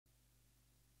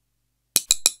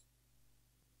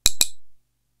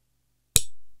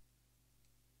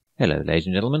Hello, ladies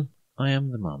and gentlemen. I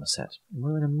am the Marmoset, and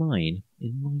we're in a mine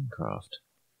in Minecraft.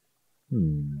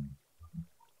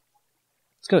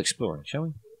 Let's go exploring, shall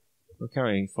we? We're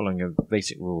currently following a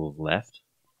basic rule of left,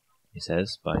 he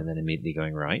says, by then immediately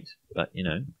going right. But, you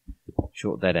know,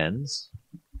 short dead ends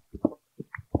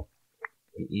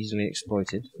be easily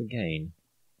exploited for gain.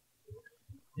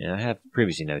 Yeah, I have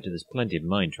previously noted there's plenty of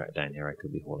mine track down here I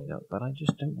could be hauling up, but I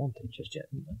just don't want it just yet.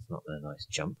 That's not a nice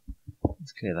jump.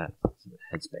 Let's clear that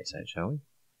headspace out, shall we?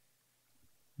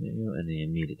 You're not in the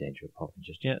immediate danger of popping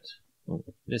just yet. Oh,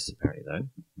 this apparently,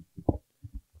 though,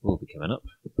 will be coming up,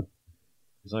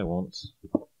 because I want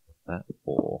that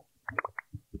ore.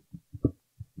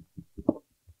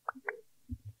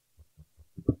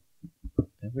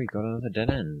 Have we got another dead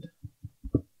end?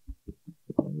 I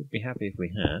would be happy if we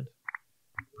had.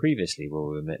 Previously, while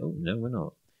we were... Oh, no, we're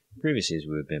not. Previously, as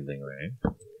we were bimbling around,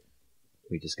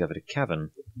 we discovered a cavern.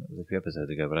 That was a few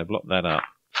episodes ago, but I blocked that up.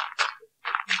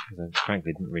 Because I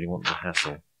frankly didn't really want the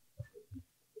hassle.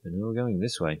 And now we're going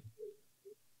this way.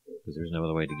 Because there is no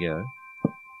other way to go.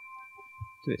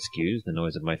 Do excuse the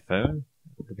noise of my phone.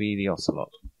 It could be the Ocelot.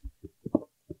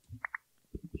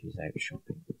 She's out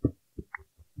shopping.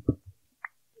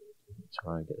 Let's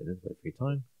try and get a little bit of free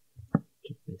time.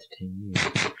 Just entertain you.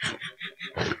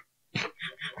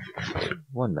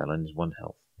 1 melon is 1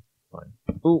 health. Fine.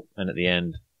 Oh, and at the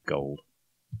end, gold.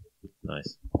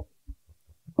 Nice.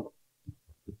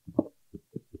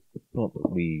 Not that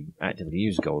we actively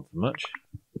use gold for much.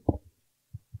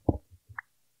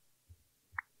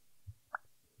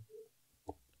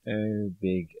 Oh,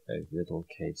 big, oh, little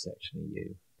cave section of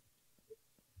you.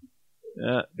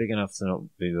 Big enough to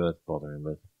not be worth bothering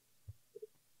with.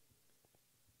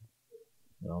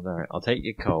 Oh, there. I'll take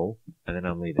your coal, and then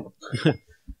I'll leave it.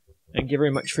 Thank you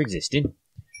very much for existing.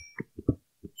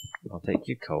 I'll take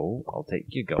your coal, I'll take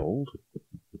your gold,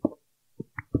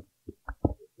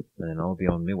 and then I'll be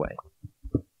on my way.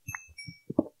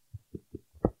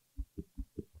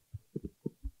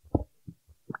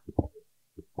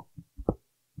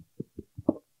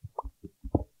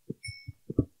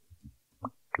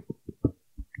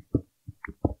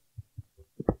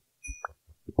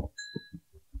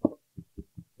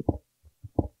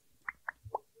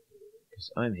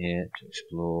 Because I'm here to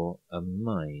explore a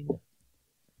mine.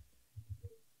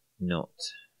 Not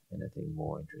anything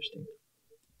more interesting.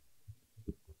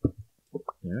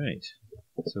 Alright,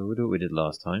 so we'll do what we did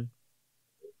last time.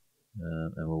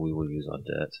 And we will use our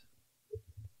dirt.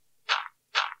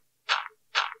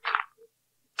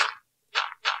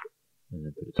 And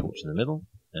then put a torch in the middle,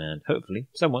 and hopefully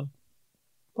someone,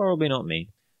 probably not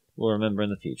me, will remember in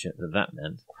the future that that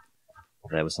meant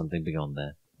there was something beyond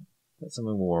there. That's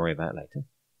something we'll worry about later.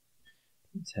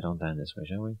 Let's head on down this way,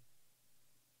 shall we?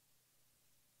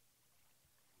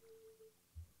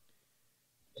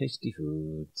 Tasty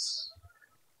foods.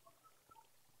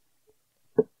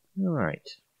 Alright.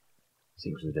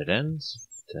 Seems the dead ends.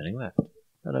 Turning left.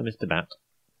 Hello, Mr. Bat.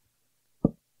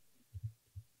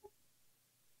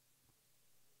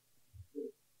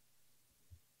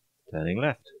 Turning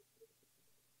left.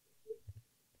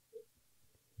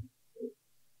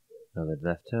 Another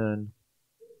left turn.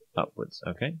 Upwards,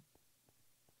 okay.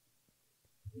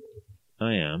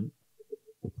 I am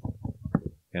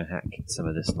going to hack some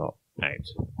of this lot out,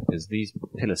 because these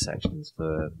pillar sections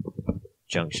for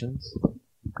junctions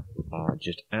are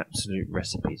just absolute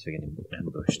recipes for getting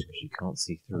ambushed, because you can't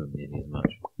see through them nearly as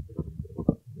much.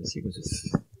 The sequence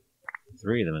of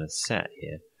 3 of them in a set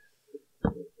here.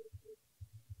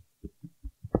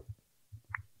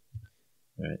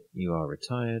 Alright, you are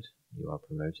retired, you are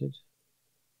promoted.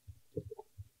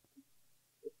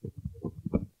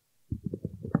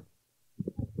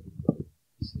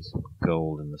 See some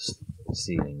gold in the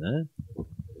ceiling there.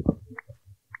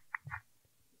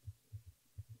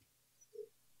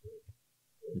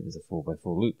 There's a 4x4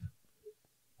 loop.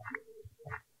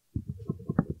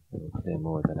 We'll clear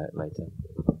more of that out later.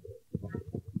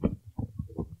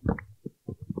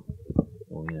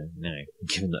 Or, you know, now,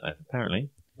 given that I've apparently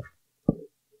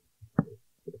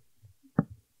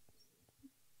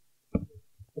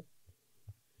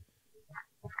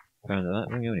found that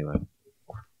won't go anywhere.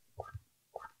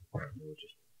 We'll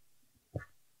just...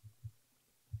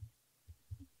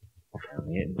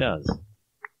 Apparently it does.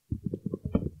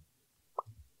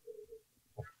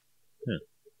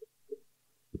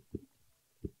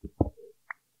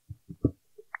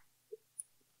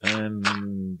 I'm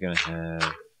going to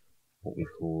have what we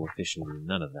call officially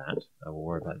none of that. I will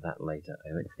worry about that later.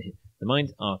 The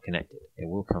mines are connected. It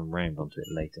will come round onto it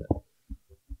later.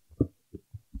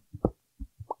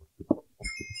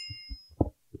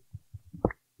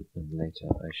 And later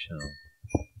I shall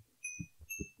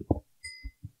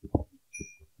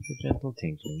Gentle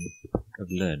tinkling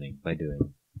of learning by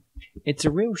doing. It's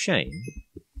a real shame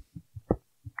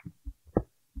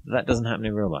that doesn't happen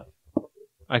in real life.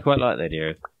 I quite like the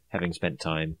idea of having spent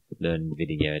time learning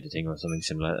video editing or something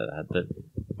similar to that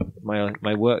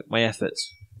my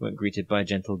efforts weren't greeted by a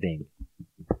gentle ding.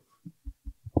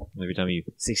 Every time you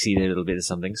succeed a little bit of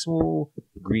something, small,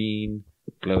 green,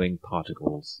 glowing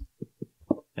particles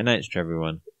announce to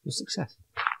everyone your success.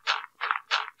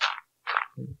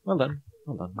 Well done,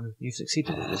 well done. You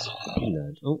succeeded at this. You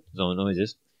learned. Oh, there's all the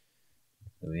noises.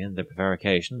 So we end the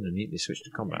prevarication and immediately switch to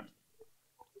combat.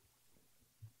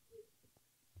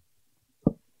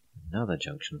 Another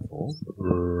junction 4.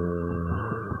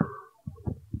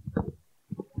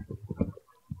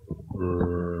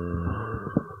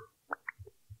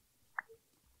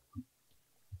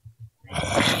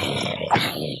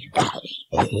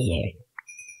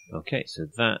 Okay, so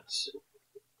that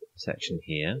section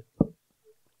here,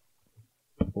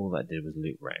 all that did was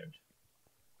loop round.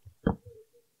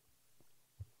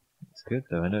 That's good,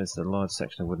 though I noticed a large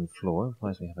section of wooden floor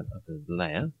implies we have an upper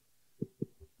layer.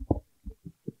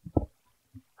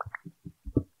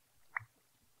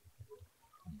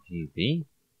 View B.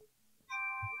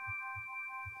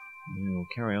 And we'll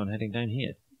carry on heading down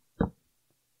here.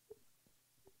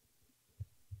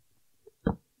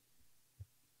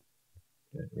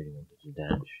 Don't really want to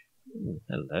dash. Ooh,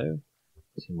 hello.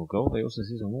 See more gold. I also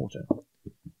see some water.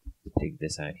 Let's dig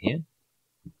this out here.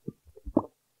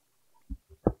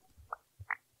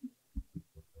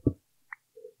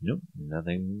 Nope,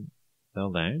 nothing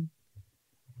fell down.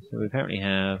 So we apparently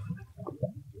have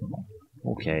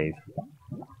more cave.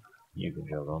 You can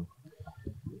jog on.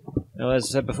 Now, as I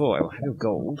said before, I will have your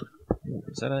gold. Ooh,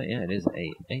 is that a, yeah, it is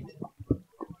a 8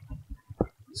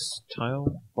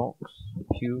 tile, box,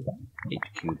 cube, 8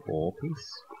 cube ore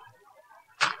piece.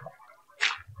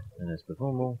 And as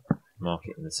before, we'll mark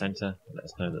it in the centre. Let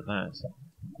us know that that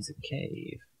is a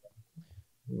cave.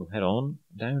 We'll head on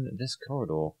down this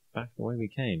corridor, back the way we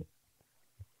came.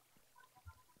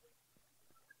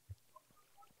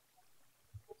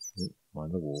 Ooh,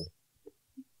 mind the wall.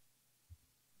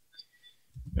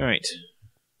 Alright.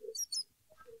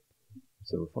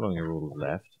 So we're following a rule of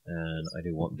left, and I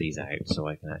do want these out so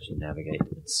I can actually navigate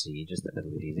and see just a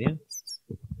little bit easier.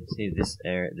 You see this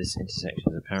area, this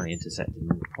intersection is apparently intersected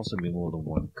in possibly more than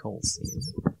one coal seam.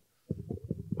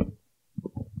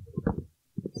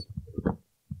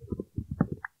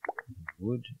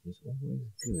 Wood is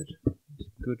always good. It's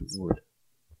good wood.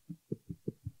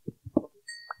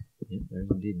 Yep, there is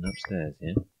indeed an upstairs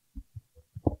here.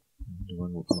 I wonder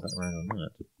when we'll come back around on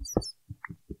that.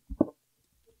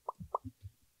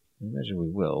 I imagine we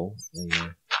will.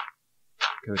 The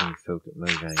coding folk at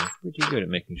Mojang are pretty good at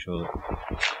making sure that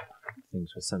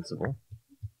things were sensible.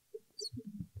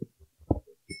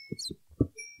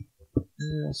 We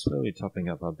are slowly topping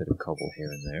up our bit of cobble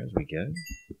here and there as we go.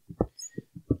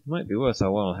 It might be worth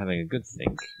our while having a good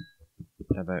think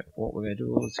about what we're going to do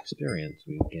with all this experience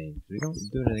we've gained. We don't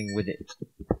do anything with it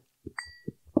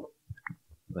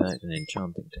without an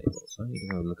enchanting table, so I need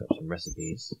to go look up some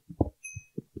recipes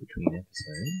between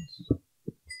episodes.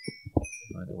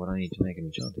 Find out what I need to make an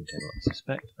enchanting table. I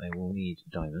suspect I will need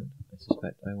diamond. I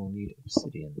suspect I will need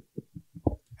obsidian.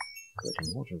 But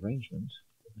in what arrangement?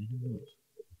 I know not.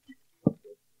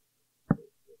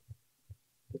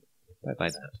 Bye-bye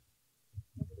that.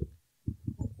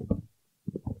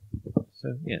 So,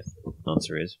 yeah,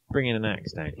 answer is, bringing an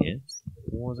axe down here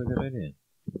was a good idea.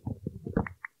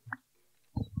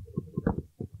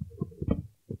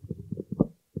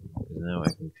 Because now I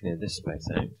can clear this space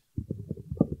out.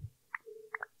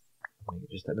 Make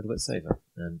it just a little bit safer.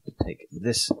 And take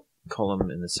this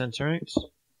column in the centre out.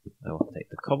 I will take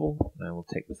the cobble, and I will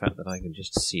take the fact that I can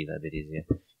just see that a bit easier.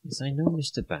 Yes, I know,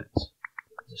 Mr. Bat.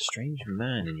 There's a strange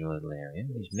man in your little area,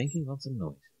 and he's making lots of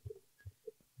noise.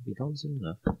 Be gone soon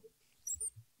enough.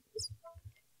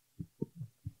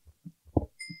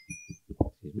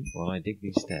 Excuse me, while I dig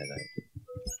these stairs out.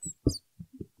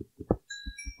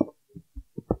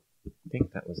 I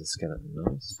think that was a skeleton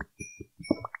noise.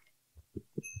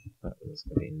 That was a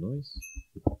skeleton noise.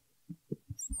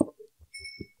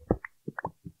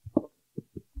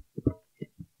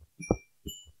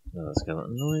 Another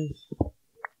skeleton noise.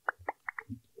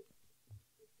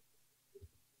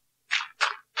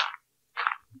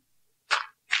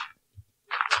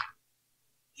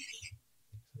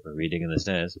 We're redigging the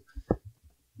stairs.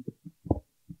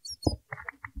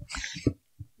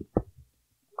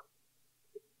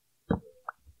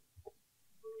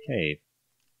 Cave.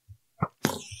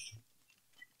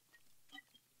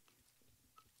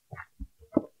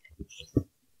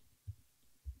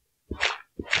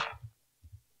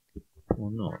 Or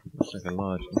not. Looks like a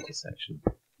large intersection.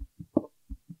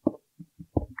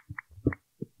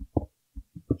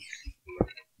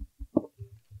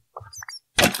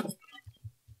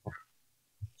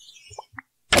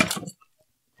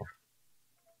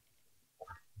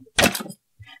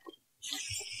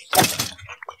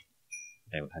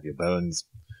 They will have your bones.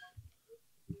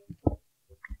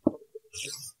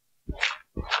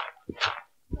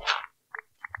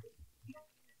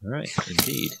 Alright,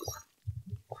 indeed.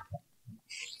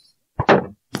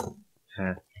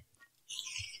 Ha.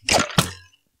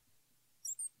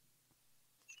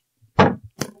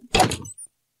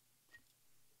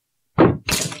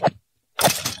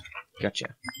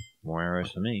 Gotcha. More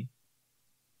arrows for me.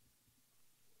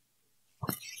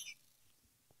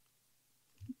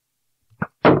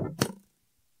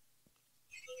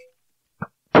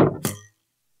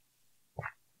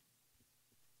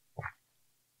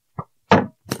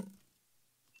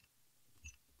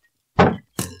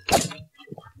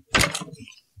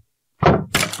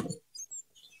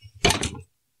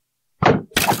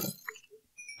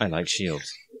 I like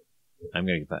shields. I'm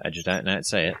going to get that edged out now and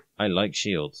say it. I like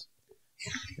shields.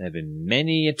 There have been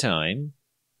many a time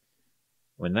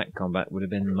when that combat would have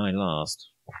been my last.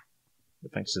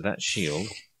 But thanks to that shield,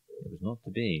 it was not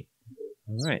to be.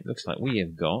 Alright, looks like we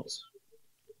have got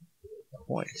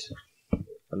quite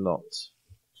a lot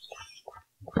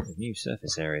of new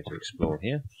surface area to explore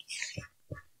here.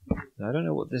 Now, I don't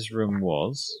know what this room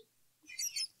was,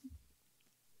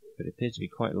 but it appears to be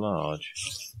quite large.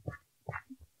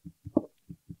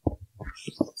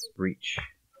 Breach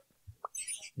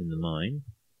in the mine.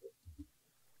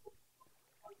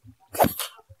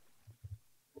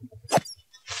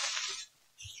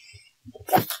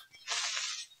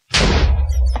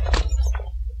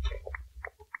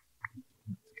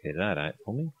 Clear that out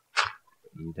for me.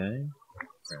 Put you down.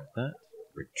 Grab that.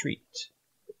 Retreat.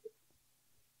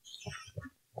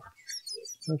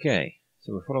 Okay,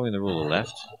 so we're following the ruler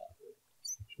left,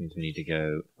 which means we need to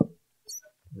go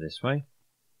this way.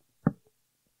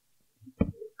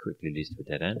 Quickly leads to a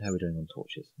dead end. How are we doing on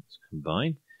torches? Let's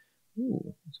combine.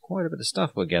 Ooh, there's quite a bit of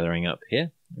stuff we're gathering up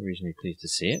here. I'm reasonably pleased to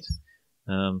see it.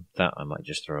 That I might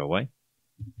just throw away.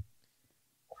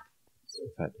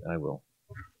 In fact, I will.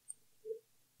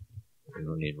 We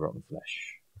will need rotten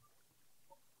flesh.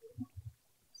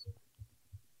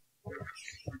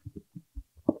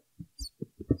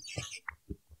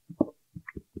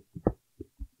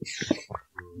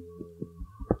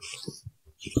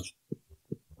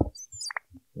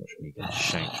 Watch me get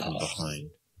shanked from behind.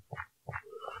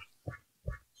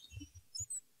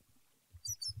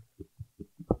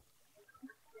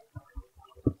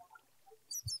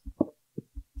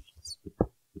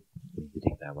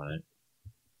 Dig that one out.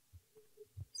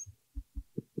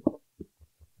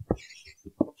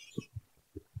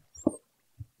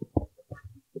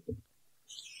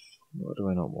 What do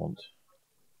I not want?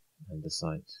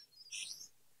 Andesite.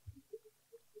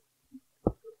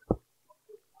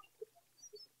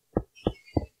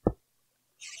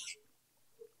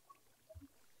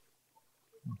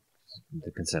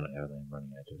 The consent I have, I'm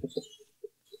running out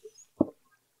of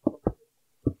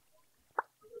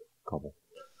cobble.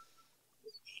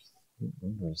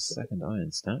 We've got a second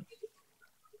iron stack.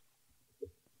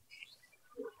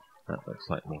 That looks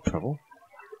like more trouble.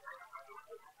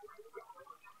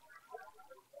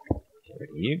 Get rid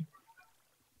of you.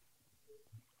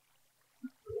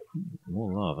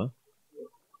 More lava.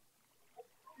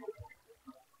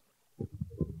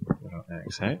 Get our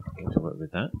axe out. Get to work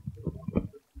with that.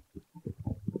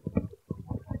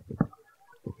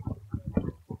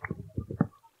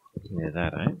 Clear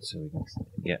that out so we can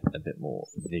get a bit more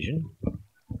vision.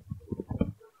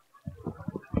 And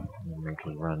then we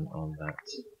can run on that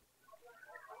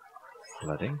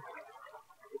flooding.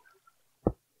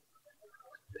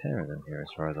 Pair of them here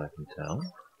as far as I can tell.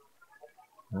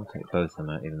 I'll take both of them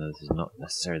out even though this is not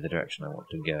necessarily the direction I want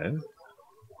to go.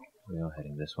 We are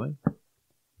heading this way.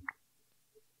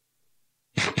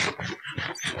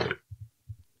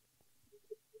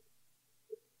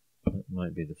 That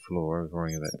might be the floor I was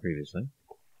worrying about previously.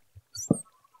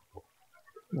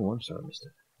 Oh, I'm sorry,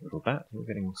 Mr. Little Bat, you're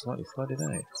getting slightly flooded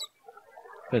out.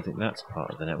 Don't think that's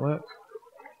part of the network.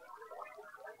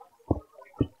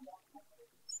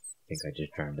 I think I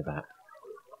just drowned a bat.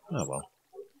 Oh well.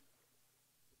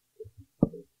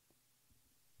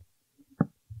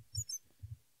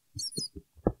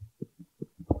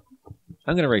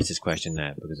 I'm going to raise this question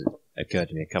now because it occurred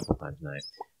to me a couple of times now.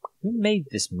 Who made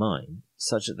this mine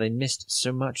such that they missed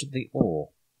so much of the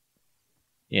ore?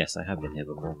 Yes, I have been here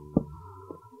before.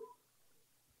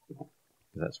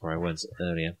 That's where I went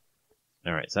earlier.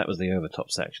 Alright, so that was the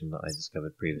overtop section that I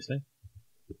discovered previously.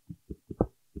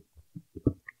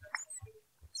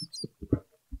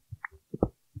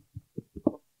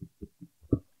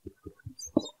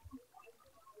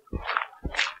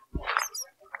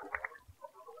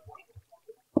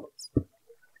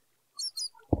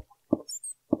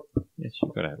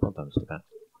 got out. Well done, Mr. Bat.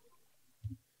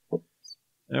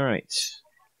 Alright.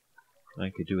 I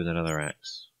could do with another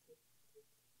axe.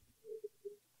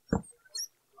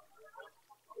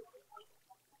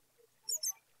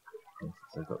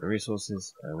 Since I've got the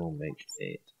resources, I will make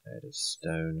it out of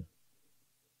stone.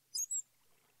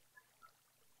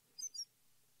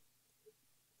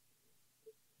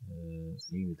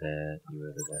 You there, you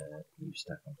over there, you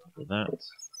stack on top of that.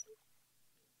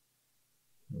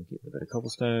 We'll get a bit of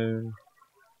cobblestone.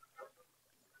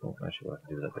 Oh, actually, what I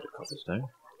can do with that bit of cobblestone?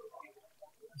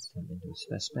 Let's turn it into a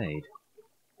spare spade.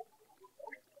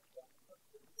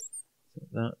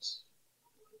 Like that.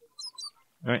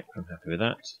 Alright, I'm happy with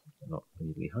that. I'm not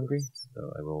immediately hungry,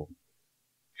 so I will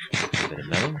get a bit of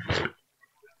melon.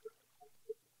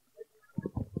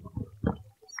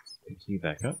 Pick you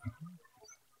back up.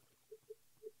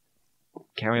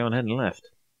 Carry on heading left.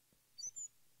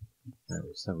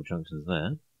 Several junctions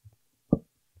there.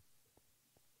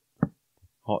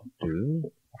 Hot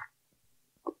Doom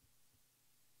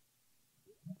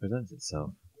presents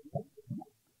itself.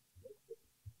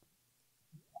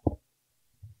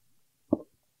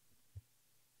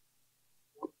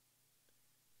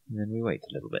 And then we wait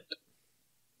a little bit.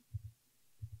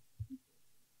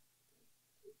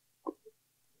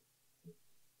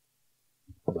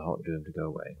 For the Hot Doom to go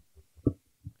away.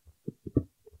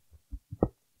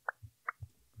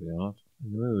 We are not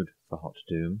in the mood for Hot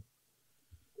Doom.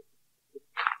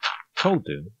 Cold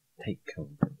Doom? Take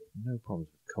Cold Doom. No problems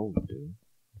with Cold Doom.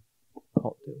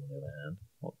 Hot Doom, on the other hand.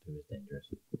 Hot Doom is dangerous.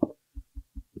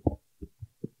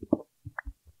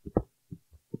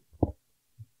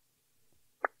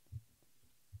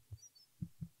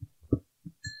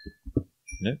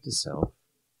 Note to self,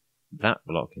 that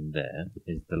block in there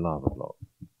is the lava block.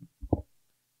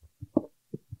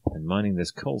 And mining this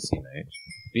coal seam out,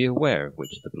 be aware of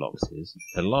which of the blocks is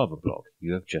the lava block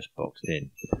you have just boxed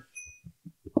in.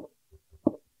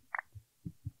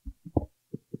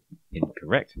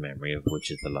 Incorrect memory of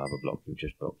which is the lava block you've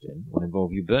just boxed in will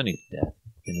involve you burning to death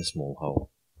in a small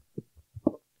hole.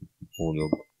 All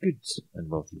your goods and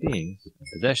wealthy beings and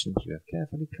possessions you have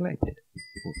carefully collected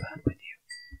will burn with you.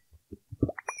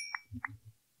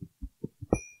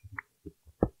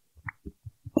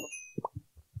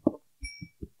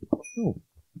 Oh,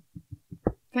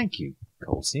 thank you,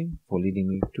 coal seam, for leading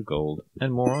me to gold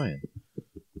and more iron.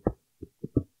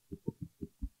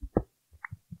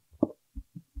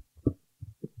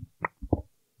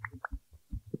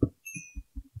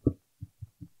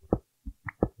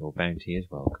 Your bounty is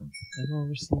welcome and well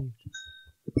received.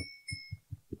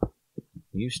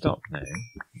 You stop now.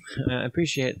 I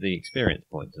appreciate the experience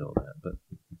points and all that, but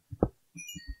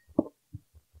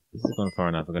this has gone far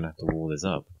enough. We're going to have to wall this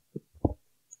up.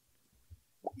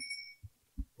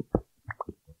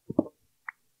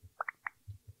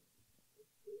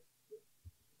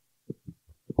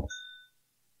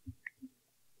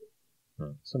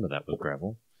 Oh, some of that was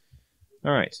gravel.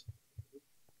 Alright.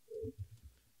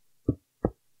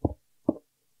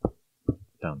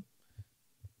 Done.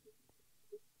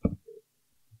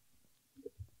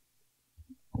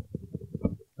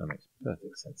 That makes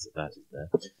perfect sense that is there.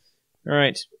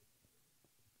 Alright.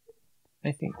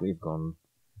 I think we're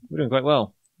doing quite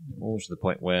well. Almost to the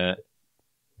point where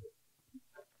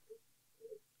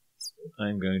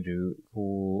I'm going to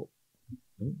call...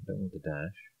 Oh, don't want the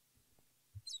dash.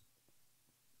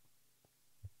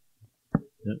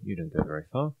 No, you don't go very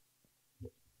far.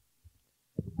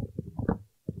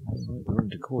 We're going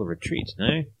to call a retreat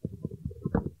now.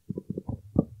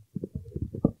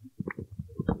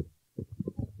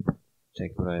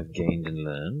 Take what I have gained and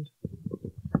learned.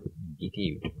 Get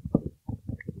out.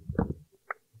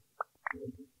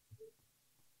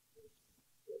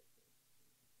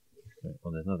 Right,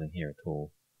 well, there's nothing here at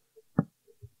all.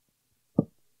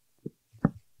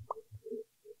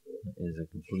 That is a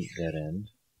complete dead end.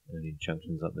 Only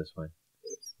junctions up this way.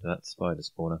 So that's spider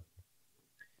spawner.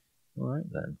 Alright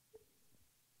then.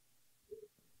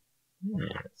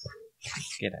 Yes.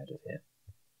 Let's get out of here.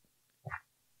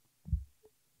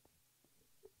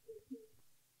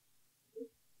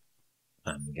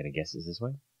 I'm gonna guess it's this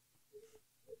way.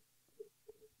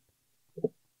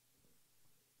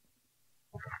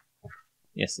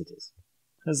 Yes, it is.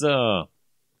 Huzzah!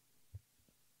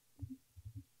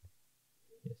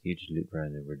 Yes, huge loop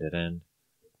around over a dead end.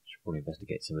 Should probably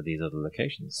investigate some of these other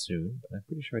locations soon, but I'm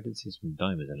pretty sure I did see some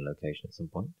diamonds in a location at some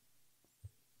point.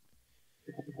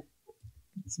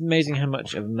 It's amazing how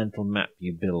much of a mental map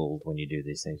you build when you do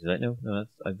these things. You're like, no,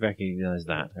 I recognise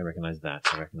that, I recognise that,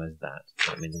 I recognise that.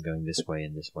 That means I'm going this way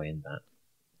and this way and that.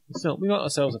 So we got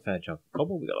ourselves a fair chunk of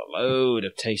cobble. We got a load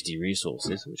of tasty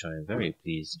resources, which I am very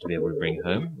pleased to be able to bring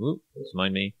home. Ooh, just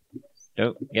mind me.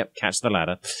 Oh, yep, catch the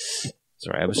ladder.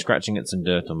 Sorry, I was scratching at some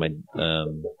dirt on my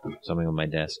something on my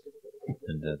desk,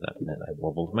 and that meant I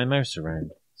wobbled my mouse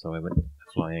around, so I went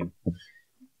flying.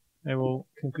 I will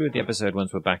conclude the episode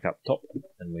once we're back up top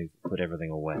and we've put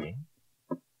everything away.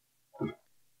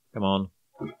 Come on.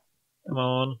 Come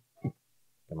on.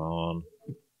 Come on.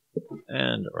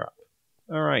 And we're up.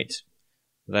 Alright.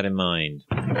 With that in mind,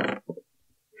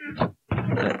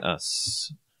 let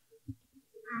us...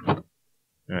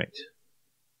 Alright.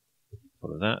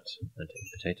 Follow that and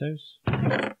take potatoes.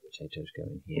 Potatoes go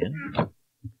in here.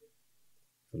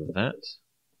 Follow that.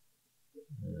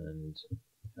 And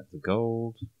have the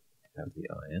gold. Have the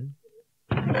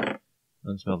iron.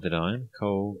 Unsmelted iron.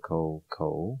 Coal, coal,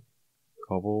 coal.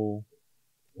 Cobble.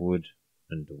 Wood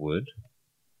and wood.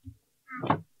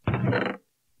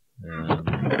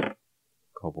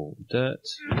 Cobble dirt.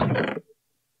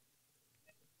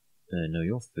 No,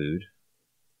 your food.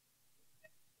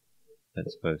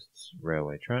 Let's boast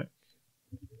railway track.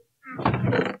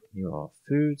 You are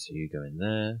food, so you go in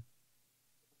there.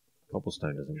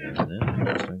 Cobblestone doesn't go in there.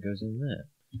 Cobblestone goes in there.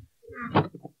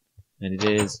 And it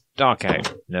is dark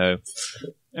out. No.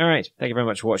 Alright, thank you very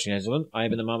much for watching, everyone. I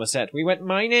have been the Marmoset. We went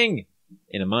mining!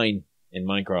 In a mine. In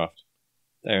Minecraft.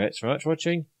 Thanks very much for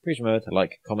watching. Please remember to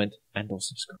like, comment, and or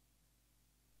subscribe.